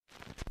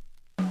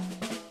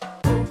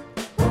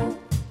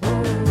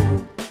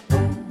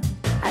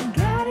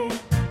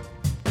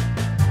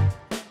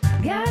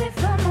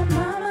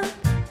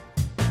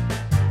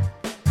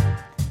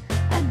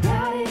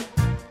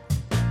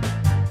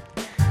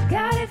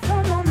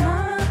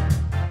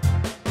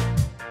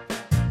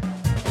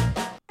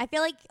I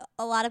feel like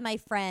a lot of my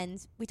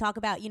friends, we talk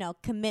about,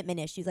 commitment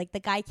issues. Like the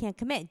guy can't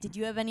commit. Did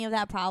you have any of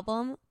that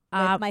problem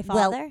with my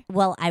father?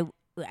 Well, I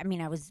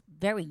was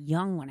very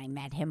young when I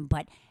met him,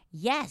 but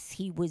yes,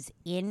 he was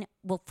in.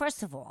 Well,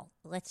 first of all,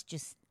 let's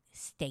just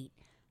state.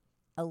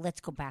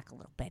 Let's go back a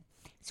little bit.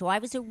 So I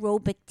was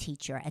aerobic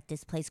teacher at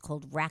this place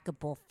called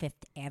Racquetball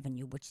Fifth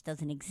Avenue, which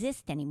doesn't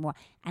exist anymore.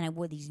 And I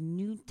wore these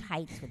nude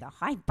tights with a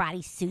high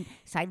bodysuit,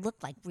 so I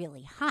looked like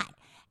really hot.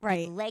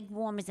 Right. Like leg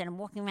warmers, and I'm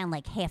walking around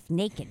like half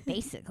naked,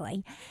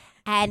 basically.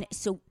 And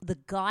so the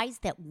guys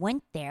that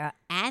went there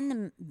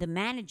and the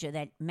manager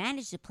that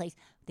managed the place,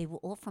 they were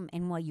all from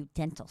NYU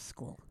dental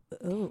school.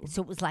 Ooh.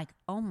 So it was like,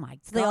 oh my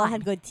God. They all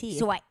had good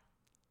teeth.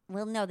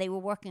 Well, no, they were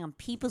working on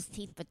people's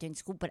teeth, but they're in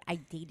school. But I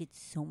dated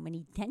so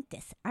many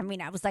dentists. I mean,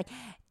 I was like,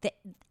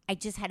 I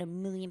just had a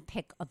million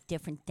pick of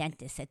different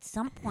dentists. At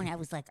some point, I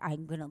was like,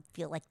 I'm going to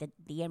feel like the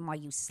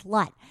NYU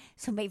slut.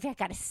 So maybe I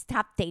got to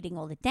stop dating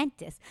all the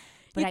dentists.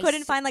 But you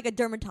couldn't find like a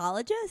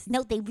dermatologist?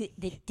 No,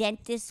 the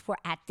dentists were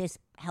at this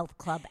health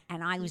club,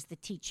 and I was the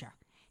teacher.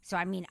 So,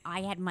 I mean,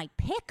 I had my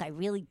pick. I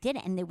really did.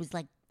 And there was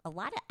like a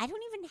lot of, I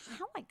don't even know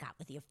how I got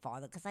with your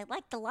father because I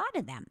liked a lot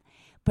of them.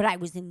 But I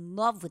was in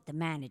love with the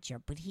manager,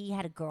 but he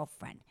had a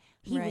girlfriend.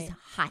 He was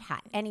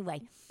hot.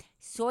 Anyway,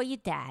 saw your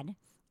dad,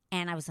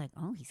 and I was like,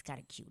 oh, he's got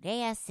a cute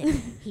ass. And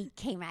he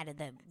came out of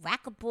the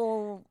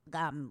racquetball,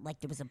 like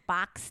there was a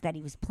box that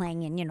he was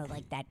playing in,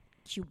 like that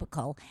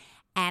cubicle.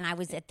 And I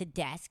was at the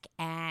desk,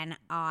 and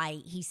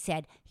he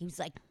was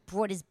like,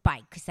 brought his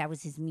bike because that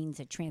was his means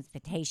of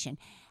transportation.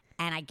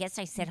 And I guess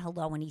I said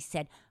hello, and he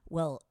said,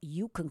 well,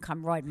 you can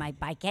come ride my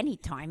bike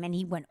anytime. And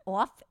he went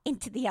off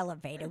into the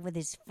elevator with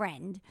his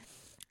friend,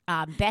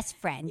 best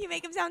friend. You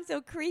make him sound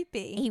so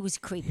creepy. He was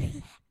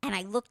creepy. And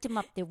I looked him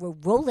up. There were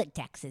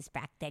Rolodexes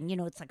back then.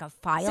 It's like a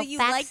file So you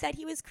fax. liked that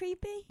he was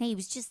creepy? No,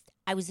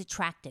 I was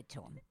attracted to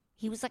him.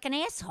 He was like an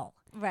asshole.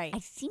 Right. I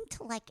seem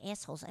to like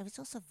assholes. I was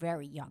also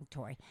very young,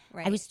 Tori.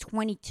 Right. I was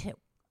 22,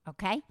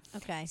 okay?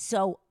 Okay.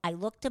 So I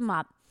looked him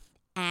up,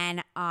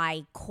 and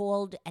I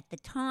called at the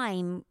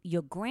time,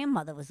 your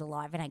grandmother was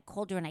alive, and I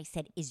called her and I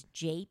said, is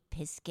Jay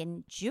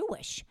Piskin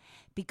Jewish?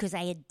 Because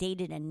I had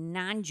dated a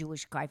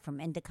non-Jewish guy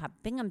from Endicott,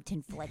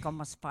 Binghamton for like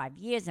almost 5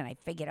 years, and I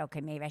figured, okay,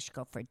 maybe I should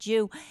go for a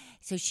Jew.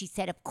 So she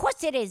said, of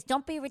course it is.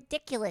 Don't be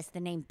ridiculous, the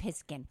name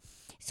Piskin.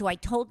 So I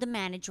told the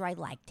manager I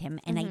liked him,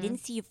 and I didn't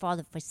see your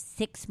father for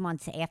 6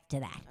 months after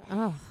that.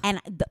 Oh.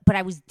 But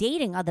I was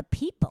dating other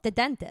people. The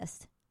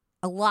dentist.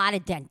 A lot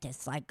of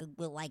dentists, like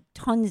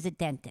tons of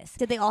dentists.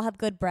 Did they all have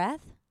good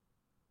breath?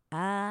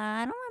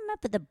 I don't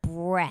remember the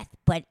breath,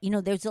 but,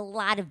 there's a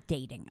lot of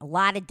dating.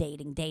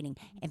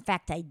 In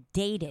fact, I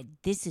dated,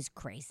 this is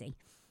crazy,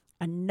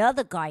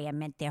 another guy I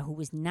met there who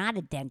was not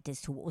a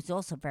dentist, who was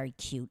also very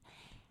cute.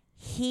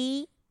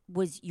 He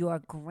was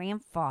your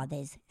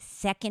grandfather's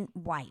second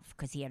wife,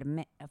 because he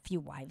had a few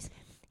wives,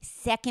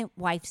 second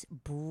wife's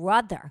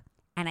brother.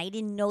 And I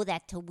didn't know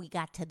that till we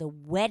got to the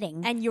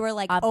wedding. And you were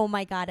like, oh,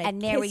 my God, I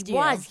and there kissed he you.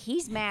 was.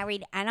 He's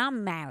married, and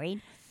I'm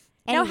married.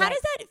 Anyway. Now, how does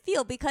that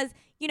feel? Because,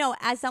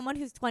 as someone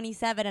who's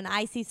 27 and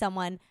I see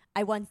someone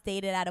I once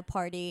dated at a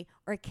party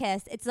or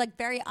kissed, it's like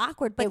very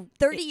awkward. But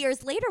 30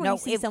 years later when you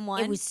see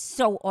someone. It was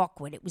so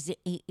awkward. It was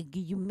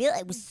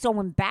so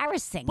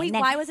embarrassing. Wait,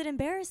 why was it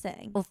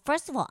embarrassing? Well,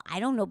 first of all, I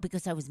don't know,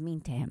 because I was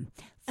mean to him.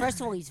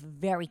 First of all, he's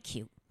very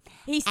cute.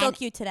 He's still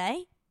cute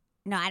today?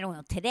 No, I don't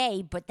know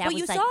today, but that was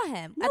you like... saw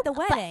him at the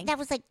wedding. That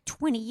was like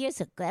 20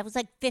 years ago. That was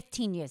like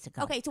 15 years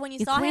ago. Okay, so when you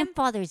Your saw him... Your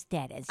grandfather's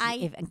dead,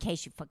 in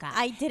case you forgot.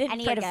 I didn't forget. And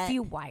he had a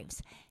few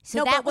wives. So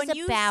no, that but when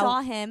you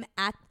saw him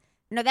at...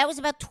 No, that was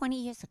about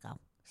 20 years ago.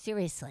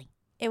 Seriously.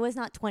 It was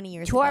not 20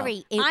 years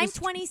Tori, ago. I'm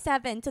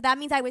 27, so that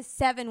means I was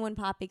 7 when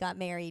Poppy got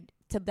married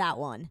to that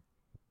one.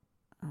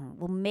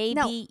 Well,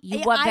 maybe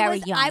you were very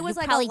young. I was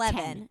You're like probably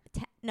 11.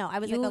 No, I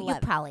was like 11. You're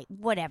probably...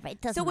 Whatever.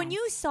 It doesn't So when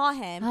you saw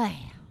him...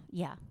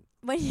 yeah.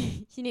 When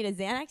you need a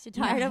Xanax, you're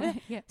tired of it?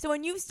 Yeah. So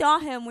when you saw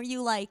him, were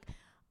you like,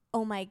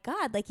 oh my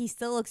God, like he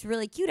still looks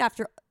really cute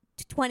after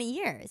 20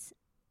 years?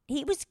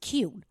 He was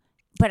cute.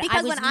 But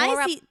because when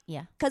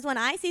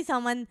I see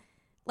someone,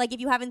 like if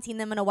you haven't seen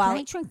them in a while. Can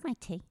I drink my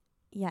tea?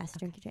 Yes,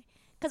 drink your tea.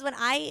 Because when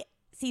I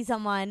see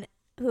someone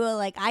who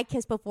like I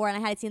kissed before and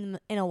I hadn't seen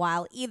them in a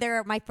while,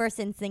 either my first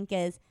instinct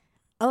is,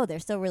 oh, they're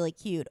still really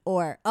cute,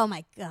 or oh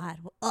my God,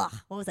 ugh,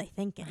 what was I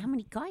thinking? How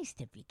many guys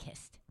have you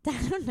kissed?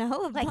 I don't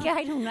know.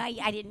 I don't know.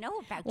 I didn't know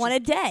about one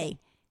a day.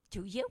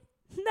 Do you?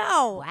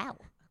 No. Wow.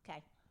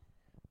 Okay.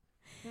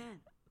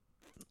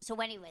 So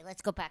anyway,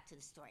 let's go back to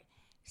the story.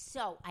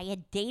 So I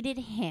had dated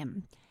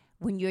him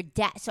when your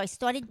dad. So I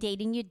started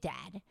dating your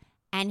dad,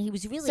 and he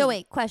was really. So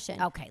wait, question.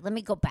 Okay, let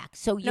me go back.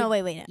 So wait. No.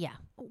 Yeah.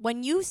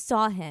 When you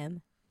saw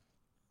him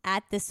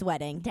at this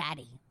wedding,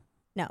 Daddy.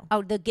 No.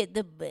 Oh, the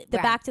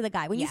back to the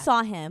guy. When you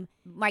saw him,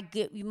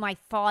 my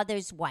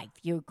father's wife,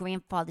 your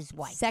grandfather's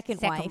wife,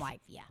 second wife.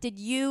 Yeah.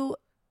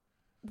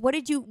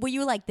 Were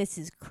you like, this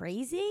is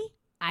crazy?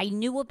 I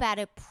knew about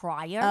it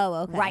prior. Oh,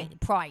 okay. Right,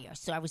 prior.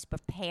 So I was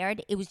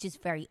prepared. It was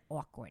just very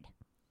awkward.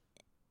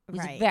 It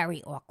was Right.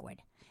 very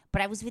awkward.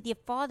 But I was with your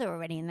father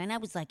already, and then I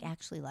was like,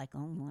 actually, like,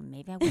 oh, well,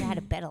 maybe I would have had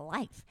a better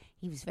life.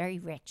 He was very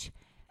rich.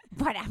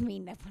 But I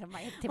mean, what am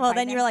I? Well,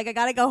 then you're like, I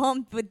gotta go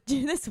home with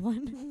this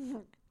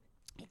one.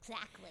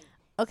 Exactly.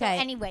 Okay.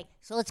 So anyway,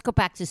 so let's go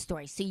back to the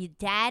story. So your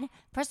dad,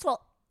 first of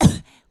all,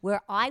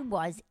 where I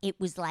was, it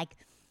was like,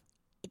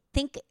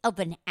 think of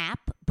an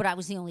app, but I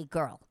was the only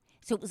girl.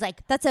 So it was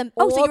like That's so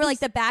all you were these- like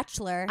the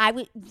bachelor I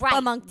was right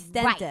amongst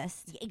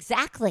dentists. Right,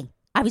 exactly.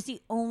 I was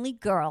the only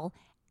girl,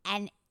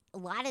 and a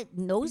lot of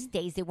in those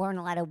days there weren't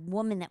a lot of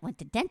women that went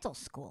to dental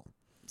school,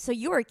 So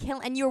you were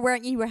killing, and you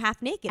were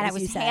half naked. and I as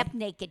you was said. half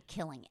naked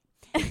killing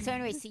it. So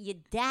anyway, so your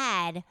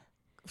dad,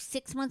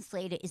 6 months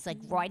later, is like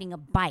riding a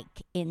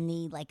bike in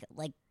the like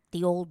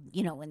the old,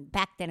 and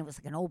back then it was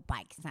like an old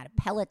bike. It's not a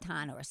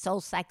Peloton or a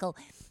Soul Cycle,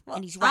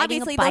 and he's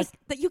riding Obviously, a bike.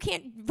 that you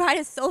can't ride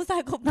a Soul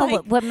Cycle No,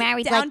 bike. we're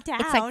married downtown.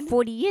 like it's like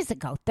 40 years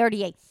ago,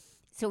 38.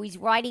 So he's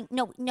riding.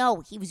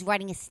 No, he was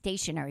riding a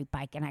stationary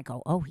bike, and I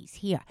go, oh, he's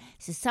here.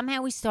 So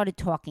somehow we started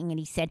talking, and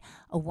he said,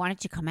 oh, why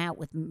don't you come out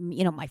with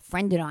my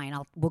friend and I,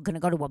 and we're going to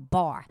go to a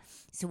bar.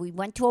 So we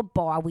went to a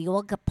bar. We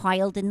all got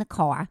piled in the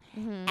car,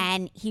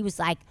 and he was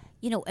like,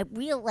 a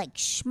real like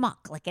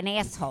schmuck, like an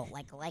asshole,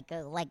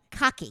 like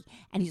cocky,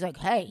 and he's like,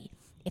 hey.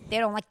 If they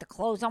don't like the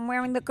clothes I'm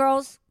wearing, the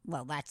girls,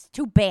 well, that's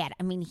too bad.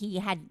 I mean, he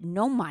had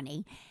no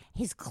money.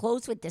 His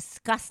clothes were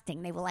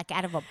disgusting. They were like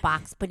out of a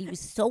box, but he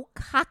was so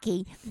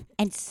cocky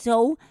and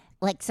so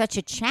like such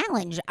a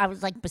challenge. I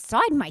was like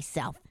beside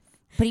myself.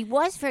 But he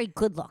was very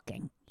good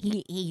looking.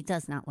 He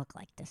does not look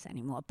like this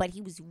anymore, but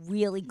he was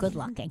really good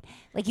looking.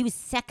 Like he was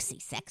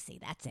sexy.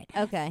 That's it.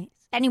 Okay.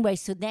 Anyway,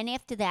 so then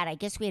after that, I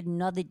guess we had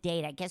another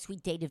date. I guess we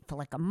dated for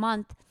like a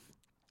month.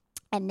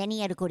 And then he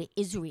had to go to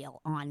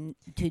Israel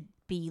to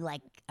be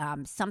like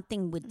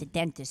something with the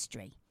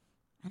dentistry.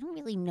 I don't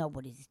really know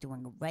what he's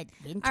doing. A red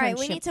internship. All right,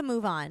 we need to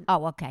move on.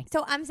 Oh, okay.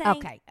 So I'm saying,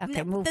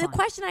 Okay, move the on.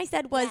 question I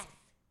said was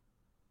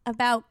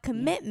about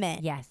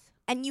commitment. Yes.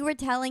 And you were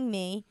telling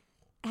me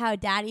how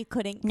Daddy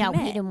couldn't No,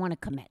 commit. he didn't want to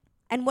commit.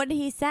 And what did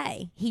he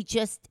say? He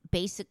just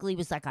basically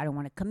was like, I don't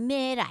want to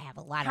commit. I have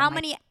a lot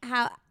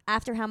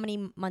After how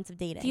many months of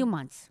dating? few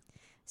months.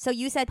 So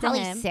you said Probably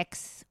to him,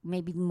 6,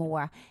 maybe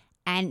more.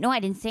 And no, I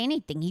didn't say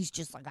anything. He's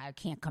just like, I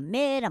can't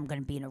commit. I'm going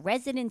to be in a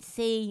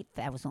residency.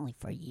 That was only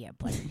for a year,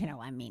 but,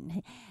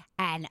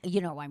 and,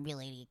 I'm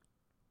really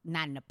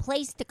not in a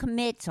place to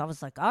commit. So I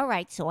was like, all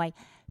right. So I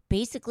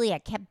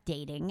kept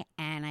dating,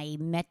 and I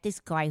met this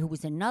guy who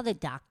was another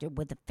doctor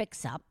with a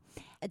fix-up.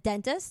 a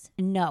dentist?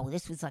 No,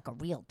 this was like a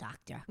real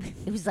doctor.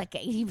 It was like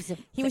he was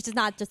just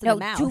not just in the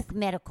mouth. Duke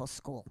Medical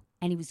School.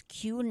 And he was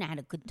cute, and I had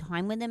a good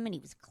time with him, and he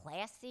was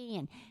classy,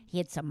 and he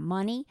had some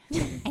money.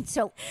 And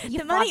so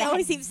The money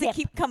always seems to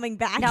keep coming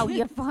back. No,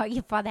 your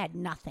father had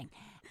nothing.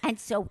 And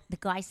so the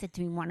guy said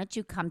to me, why don't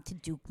you come to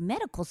Duke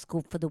Medical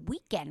School for the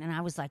weekend? And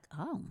I was like,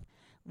 oh,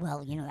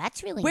 well,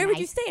 that's really Where nice. would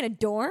you stay, in a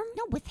dorm?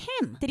 No, with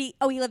him. Did he?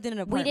 Oh, he lived in an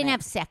apartment. We didn't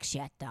have sex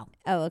yet, though.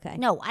 Oh, okay.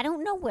 No, I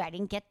don't know where. I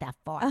didn't get that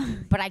far.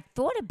 But I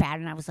thought about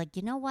it, and I was like,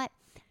 you know what?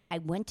 I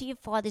went to your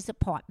father's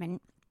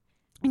apartment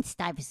in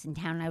Stuyvesant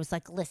Town, and I was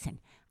like, listen,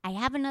 I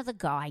have another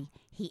guy.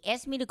 He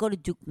asked me to go to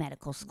Duke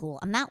Medical School.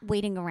 I'm not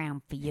waiting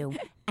around for you.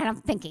 And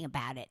I'm thinking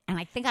about it. And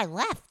I think I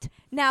left.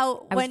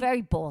 Now, I was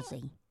very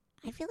ballsy.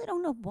 I really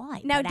don't know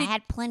why. Now, but I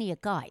had plenty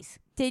of guys.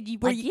 did you?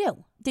 Like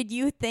you. Did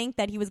you think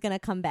that he was going to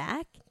come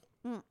back?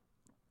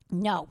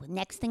 No.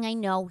 Next thing I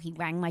know, he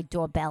rang my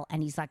doorbell,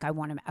 and he's like, I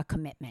want a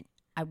commitment.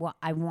 I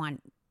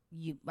want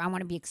you. I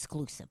want to be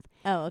exclusive.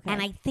 Oh, okay.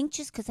 And I think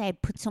just because I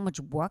had put so much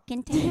work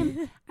into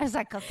him, I was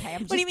like, okay, I'm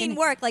just what do you mean gonna-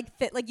 work? Like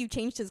fit? Like you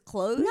changed his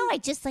clothes? No, I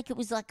just like it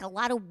was like a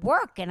lot of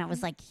work, and I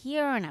was like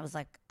here, and I was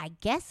like, I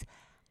guess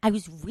I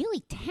was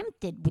really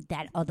tempted with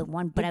that other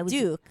one, but I was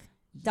Duke,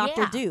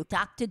 Dr. Duke.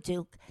 Dr.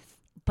 Duke.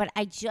 But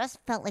I just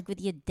felt like with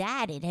your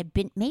dad, it had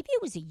been maybe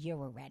it was a year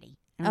already.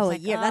 And I was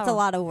like, yeah, that's a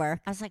lot of work.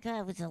 I was like, oh,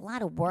 it was a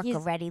lot of work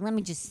already. Let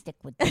me just stick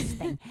with this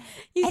thing.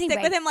 You Anyway.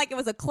 stick with him like it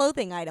was a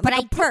clothing item, But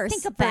like I a purse.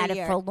 did think about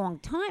it for a long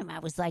time. I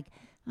was like,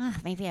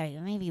 maybe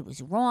it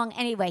was wrong.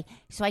 Anyway,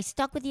 so I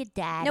stuck with your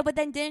dad. No, but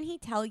then didn't he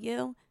tell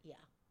you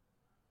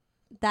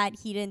that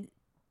he didn't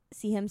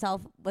see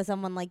himself with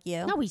someone like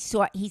you? No, he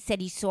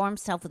said he saw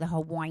himself with a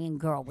Hawaiian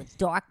girl with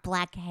dark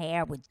black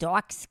hair, with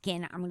dark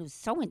skin. I mean, it was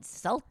so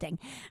insulting.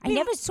 I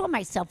never saw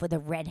myself with a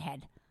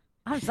redhead.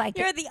 I was like,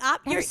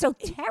 you're so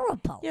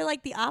terrible. You're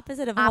like the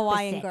opposite of a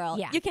Hawaiian girl.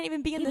 Yeah. You can't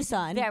even be in He the was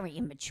sun. Very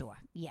immature.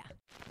 Yeah.